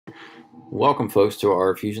Welcome folks to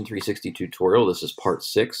our Fusion 360 tutorial. This is part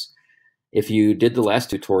 6. If you did the last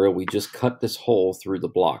tutorial, we just cut this hole through the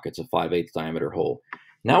block. It's a 5/8 diameter hole.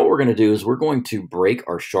 Now what we're going to do is we're going to break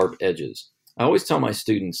our sharp edges. I always tell my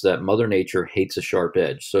students that Mother Nature hates a sharp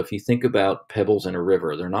edge. So if you think about pebbles in a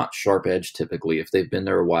river, they're not sharp edged typically. If they've been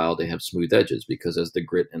there a while, they have smooth edges because as the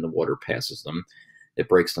grit in the water passes them, it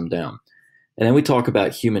breaks them down. And then we talk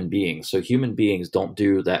about human beings. So human beings don't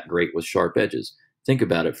do that great with sharp edges. Think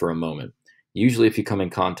about it for a moment. Usually if you come in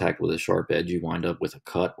contact with a sharp edge, you wind up with a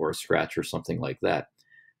cut or a scratch or something like that.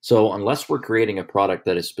 So unless we're creating a product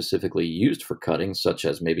that is specifically used for cutting, such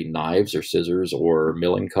as maybe knives or scissors or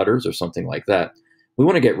milling cutters or something like that, we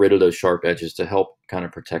want to get rid of those sharp edges to help kind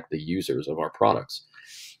of protect the users of our products.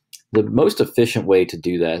 The most efficient way to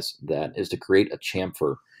do that is to create a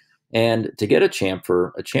chamfer. And to get a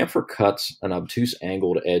chamfer cuts an obtuse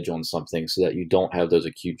angled edge on something so that you don't have those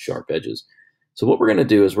acute sharp edges. So what we're going to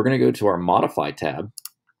do is we're going to go to our Modify tab,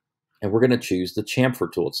 and we're going to choose the chamfer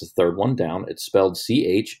tool. It's the third one down. It's spelled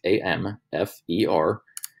Chamfer.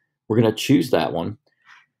 We're going to choose that one.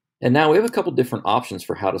 And now we have a couple different options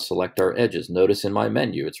for how to select our edges. Notice in my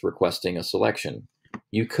menu, it's requesting a selection.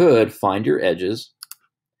 You could find your edges,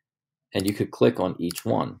 and you could click on each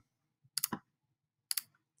one.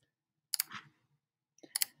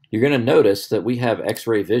 You're going to notice that we have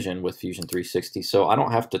X-ray vision with Fusion 360, so I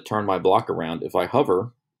don't have to turn my block around. If I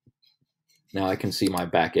hover, now I can see my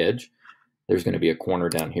back edge. There's going to be a corner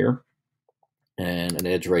down here and an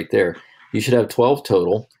edge right there. You should have 12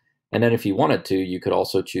 total, and then if you wanted to, you could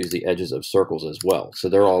also choose the edges of circles as well. So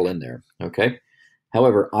they're all in there, okay?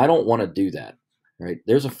 However, I don't want to do that, right?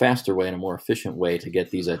 There's a faster way and a more efficient way to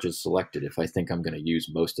get these edges selected if I think I'm going to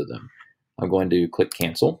use most of them. I'm going to click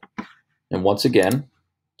Cancel, and once again,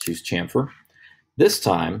 choose chamfer. This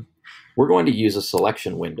time, we're going to use a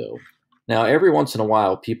selection window. Now, every once in a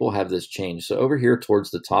while, people have this change. So over here towards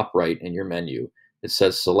the top right in your menu, it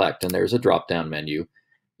says Select, and there's a drop-down menu.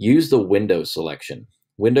 Use the window selection.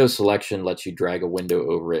 Window selection lets you drag a window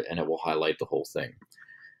over it, and it will highlight the whole thing.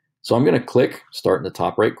 So I'm going to click, start in the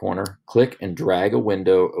top right corner, click and drag a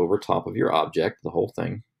window over top of your object, the whole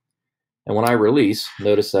thing. And when I release,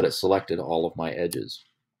 notice that it selected all of my edges.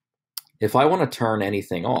 If I want to turn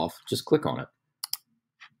anything off, just click on it.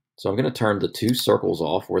 So I'm going to turn the two circles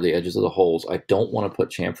off, or the edges of the holes. I don't want to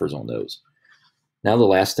put chamfers on those. Now the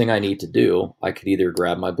last thing I need to do, I could either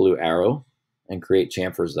grab my blue arrow and create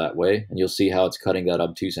chamfers that way, and you'll see how it's cutting that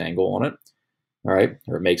obtuse angle on it. All right,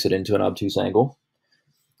 or it makes it into an obtuse angle.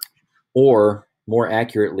 Or more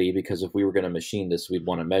accurately, because if we were going to machine this, we'd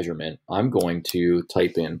want a measurement, I'm going to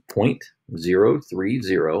type in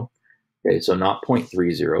 0.030. Okay, so not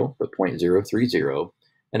 0.30, but 0.030,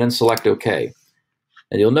 and then select OK.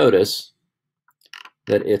 And you'll notice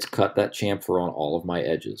that it's cut that chamfer on all of my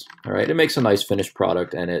edges. All right, it makes a nice finished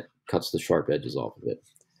product, and it cuts the sharp edges off of it.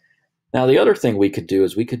 Now, the other thing we could do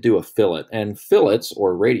is we could do a fillet, and fillets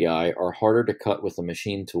or radii are harder to cut with a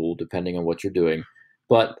machine tool depending on what you're doing,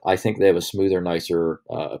 but I think they have a smoother, nicer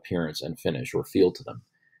appearance and finish or feel to them.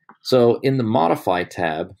 So in the Modify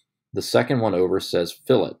tab, the second one over says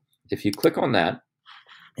Fillet. If you click on that,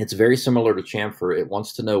 it's very similar to chamfer. It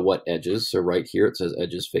wants to know what edges. So right here it says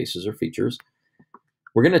edges, faces, or features.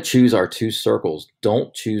 We're going to choose our two circles.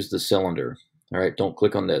 Don't choose the cylinder. All right, don't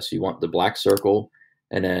click on this. You want the black circle,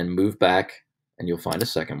 and then move back, and you'll find a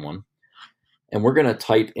second one. And we're going to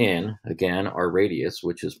type in, again, our radius,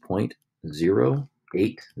 which is 0.080.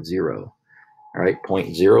 All right,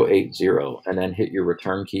 0.080, and then hit your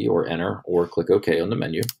return key or enter, or click OK on the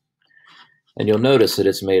menu. And you'll notice that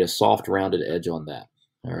it's made a soft rounded edge on that.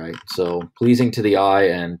 All right, so pleasing to the eye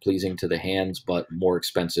and pleasing to the hands, but more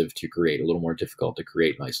expensive to create, a little more difficult to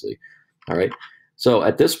create nicely. All right, so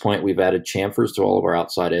at this point, we've added chamfers to all of our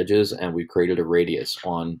outside edges, and we've created a radius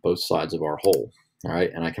on both sides of our hole. All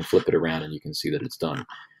right, and I can flip it around and you can see that it's done.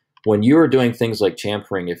 When you are doing things like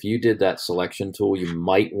chamfering, if you did that selection tool, you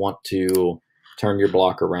might want to turn your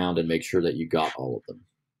block around and make sure that you got all of them.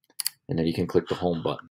 And then you can click the home button.